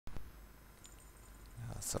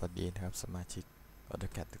สวัสดีนะครับสมาชิก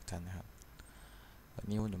AUTOCAD ทุกท่านนะครับวัน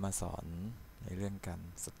นี้ผมจะมาสอนในเรื่องการ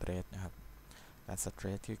สเตรทนะครับการสเตร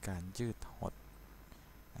ทคือการยืดหด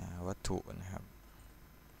วัตถุนะครับ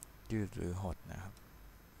ยืดหรือหดนะครับ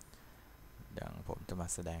อย่างผมจะมา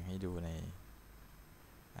แสดงให้ดูใน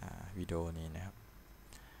วิดีโอนี้นะครับ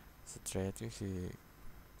สเตรทก็คือ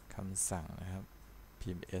คำสั่งนะครับ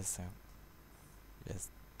พิมพ์ s ครับ s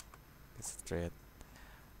คือสเตรท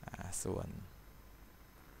ส่วน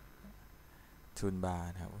ทูลบาร์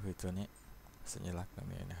นะครับก็คือตัวนี้สัญลักษณ์ตรง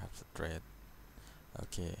นี้นะครับ straight โอ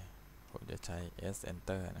เคผมจะใช้ s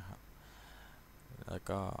enter นะครับแล้ว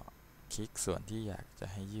ก็คลิกส่วนที่อยากจะ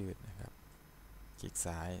ให้ยืดนะครับคลิก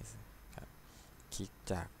ซ้ายครับคลิก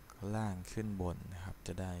จากล่างขึ้นบนนะครับจ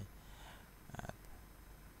ะไ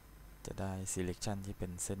ด้ selection ที่เป็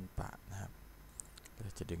นเส้นปะนะครับเรา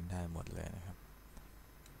จะดึงได้หมดเลยนะครับ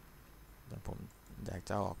แต่ผมอยาก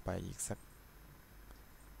จะออกไปอีกสัก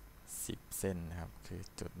10 เส้นนะครับคือ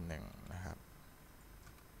จุด1นะครับ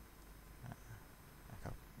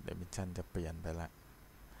dimension จะเปลี่ยนไปละ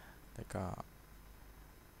แล้วก็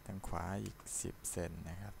ทางขวาอีก10 เซน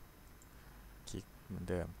นะครับคลิกเหมือน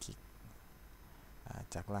เดิมคลิก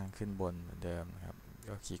จากล่างขึ้นบนเหมือนเดิมนะครับ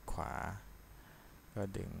ก็คลิกขวาก็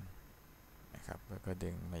ดึงนะครับแล้วก็ดึ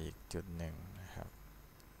งมาอีกจุด1นะครับ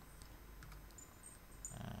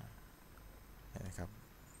นี่นะครับ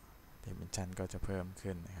dimension ก็จะเพิ่ม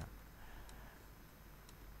ขึ้นนะครับ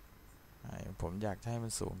ผมอยากให้มั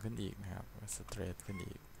นสูงขึ้นอีกนะครับสเตรทขึ้น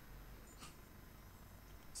อีก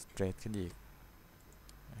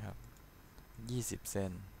นะครับ20 เซ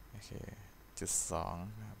นโอเคจุด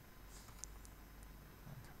2นะครับ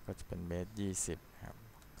ก็จะเป็นเมตร20ครับ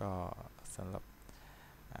ก็สำหรับ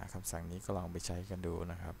คำสั่งนี้ก็ลองไปใช้กันดู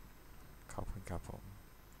นะครับขอบคุณครับผม